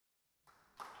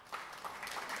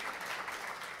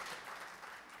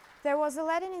There was a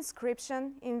Latin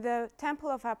inscription in the Temple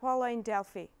of Apollo in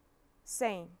Delphi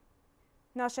saying,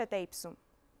 "Nosce te ipsum,"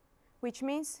 which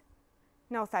means,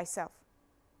 know thyself.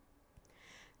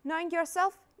 Knowing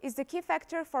yourself is the key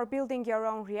factor for building your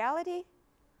own reality,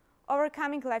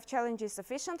 overcoming life challenges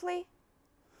efficiently,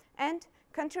 and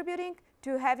contributing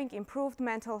to having improved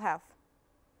mental health.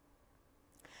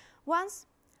 Once,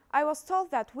 I was told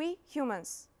that we,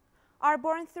 humans, are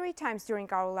born 3 times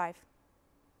during our life.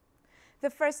 The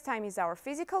first time is our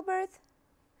physical birth.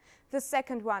 The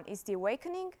second one is the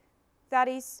awakening, that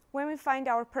is, when we find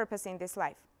our purpose in this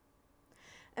life.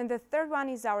 And the third one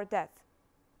is our death.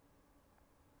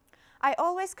 I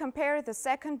always compare the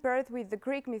second birth with the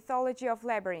Greek mythology of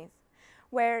Labyrinth,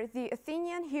 where the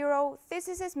Athenian hero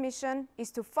Theseus' mission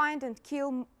is to find and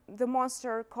kill the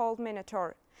monster called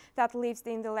Minotaur that lives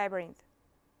in the labyrinth.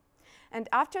 And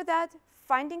after that,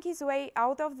 finding his way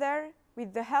out of there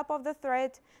with the help of the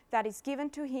thread that is given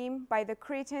to him by the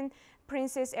Cretan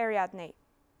princess Ariadne.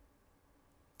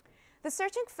 The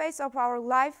searching phase of our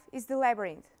life is the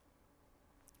labyrinth,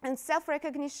 and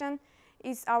self-recognition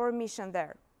is our mission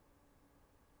there.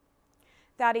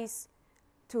 That is,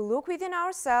 to look within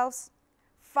ourselves,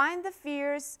 find the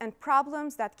fears and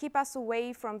problems that keep us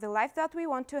away from the life that we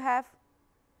want to have,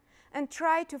 and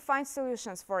try to find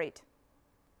solutions for it.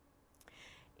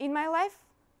 In my life,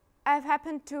 I've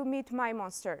happened to meet my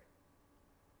monster.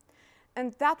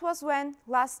 And that was when,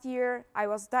 last year, I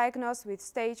was diagnosed with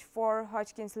stage 4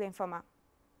 Hodgkin's lymphoma,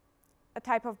 a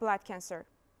type of blood cancer.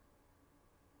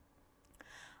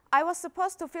 I was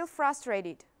supposed to feel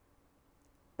frustrated,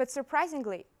 but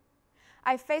surprisingly,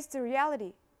 I faced the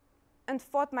reality and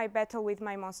fought my battle with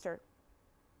my monster.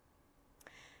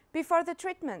 Before the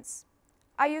treatments,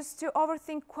 I used to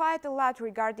overthink quite a lot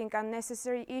regarding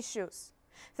unnecessary issues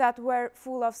that were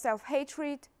full of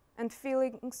self-hatred and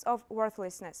feelings of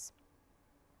worthlessness.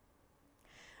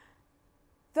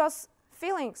 Those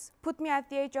feelings put me at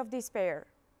the edge of despair.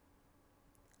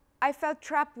 I felt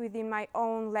trapped within my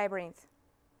own labyrinth.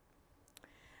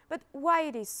 But why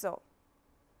it is so?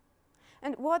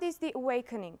 And what is the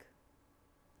awakening?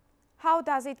 How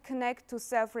does it connect to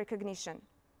self-recognition?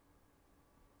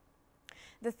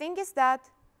 The thing is that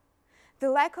the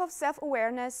lack of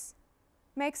self-awareness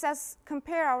makes us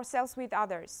compare ourselves with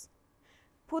others,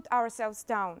 put ourselves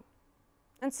down,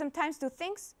 and sometimes do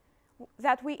things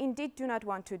that we indeed do not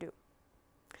want to do.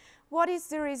 What is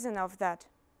the reason of that?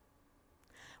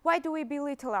 Why do we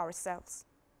belittle ourselves?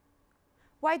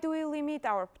 Why do we limit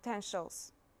our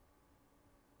potentials?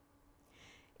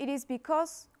 It is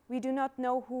because we do not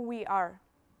know who we are.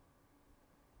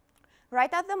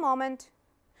 Right at the moment,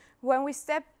 when we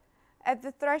step at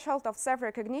the threshold of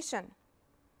self-recognition,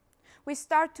 we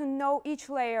start to know each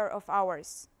layer of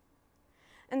ours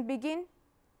and begin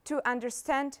to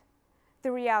understand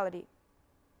the reality.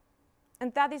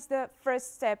 And that is the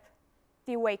first step,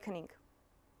 the awakening,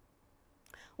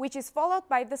 which is followed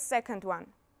by the second one,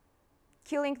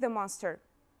 killing the monster.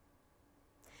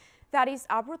 That is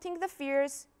uprooting the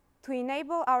fears to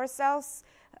enable ourselves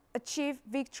achieve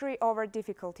victory over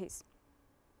difficulties.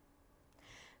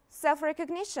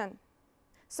 Self-recognition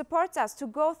supports us to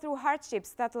go through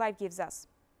hardships that life gives us.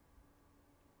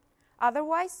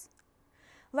 Otherwise,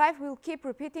 life will keep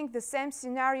repeating the same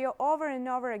scenario over and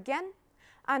over again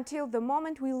until the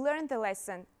moment we learn the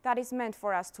lesson that is meant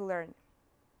for us to learn.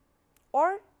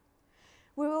 Or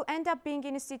we will end up being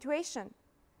in a situation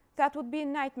that would be a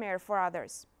nightmare for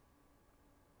others,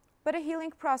 but a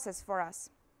healing process for us.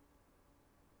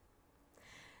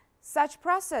 Such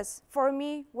process for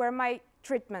me were my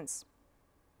treatments.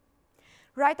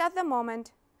 Right at the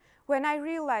moment when I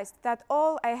realized that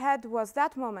all I had was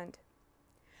that moment,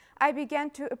 I began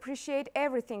to appreciate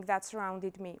everything that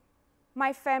surrounded me,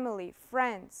 my family,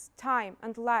 friends, time,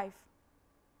 and life.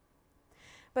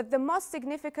 But the most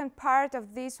significant part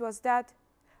of this was that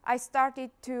I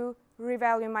started to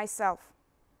revalue myself.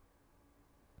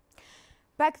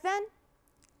 Back then,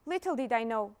 little did I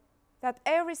know that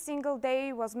every single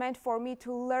day was meant for me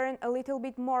to learn a little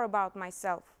bit more about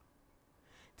myself,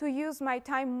 to use my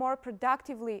time more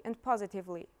productively and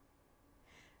positively,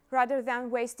 rather than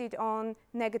waste it on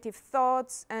negative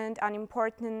thoughts and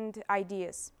unimportant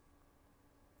ideas.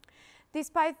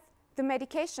 Despite the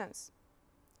medications,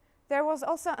 there was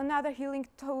also another healing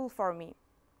tool for me: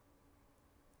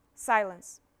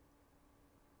 silence.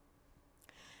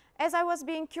 As I was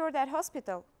being cured at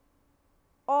hospital,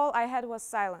 all I had was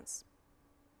silence.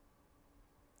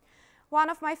 One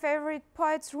of my favorite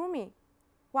poets, Rumi,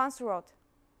 once wrote,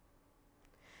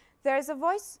 "There is a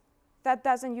voice that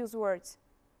doesn't use words.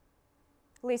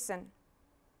 Listen."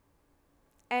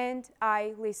 And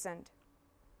I listened.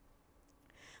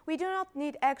 We do not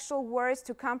need actual words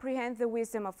to comprehend the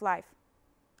wisdom of life.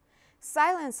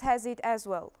 Silence has it as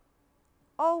well.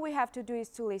 All we have to do is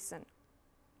to listen.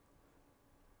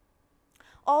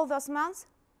 All those months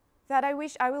that I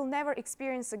wish I will never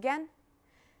experience again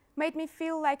made me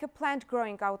feel like a plant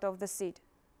growing out of the seed.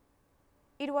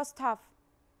 It was tough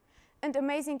and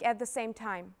amazing at the same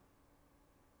time.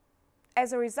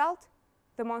 As a result,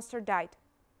 the monster died.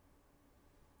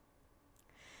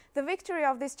 The victory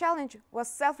of this challenge was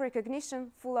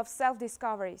self-recognition full of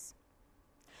self-discoveries.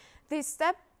 This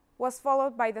step was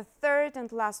followed by the third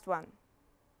and last one.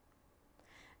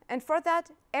 And for that,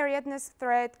 Ariadne's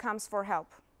thread comes for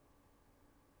help.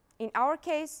 In our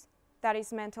case, that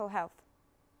is mental health.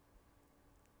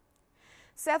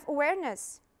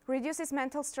 Self-awareness reduces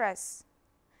mental stress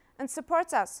and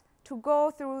supports us to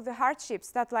go through the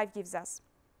hardships that life gives us.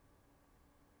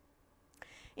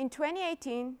 In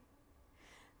 2018,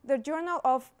 the Journal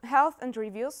of Health and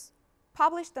Reviews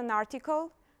published an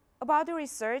article about the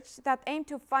research that aimed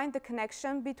to find the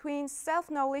connection between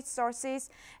self-knowledge sources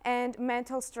and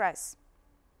mental stress.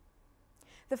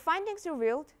 The findings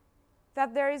revealed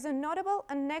that there is a notable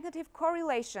and negative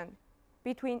correlation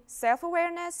between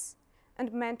self-awareness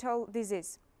and mental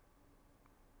disease.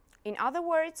 In other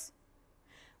words,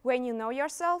 when you know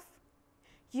yourself,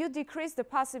 you decrease the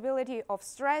possibility of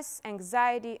stress,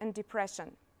 anxiety, and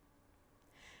depression.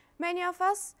 Many of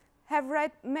us have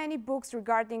read many books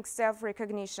regarding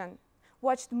self-recognition,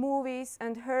 watched movies,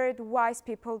 and heard wise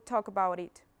people talk about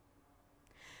it.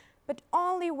 But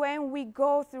only when we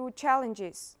go through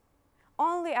challenges,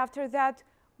 only after that,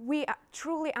 we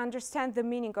truly understand the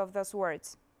meaning of those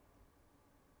words.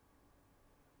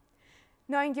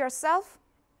 Knowing yourself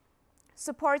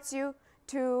supports you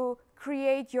to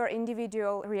create your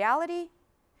individual reality,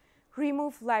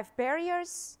 remove life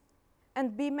barriers,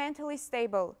 and be mentally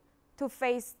stable to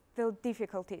face the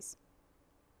difficulties.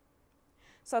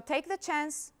 So take the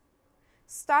chance,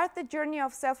 start the journey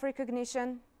of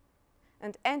self-recognition,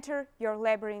 and enter your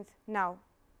labyrinth now.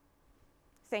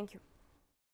 Thank you.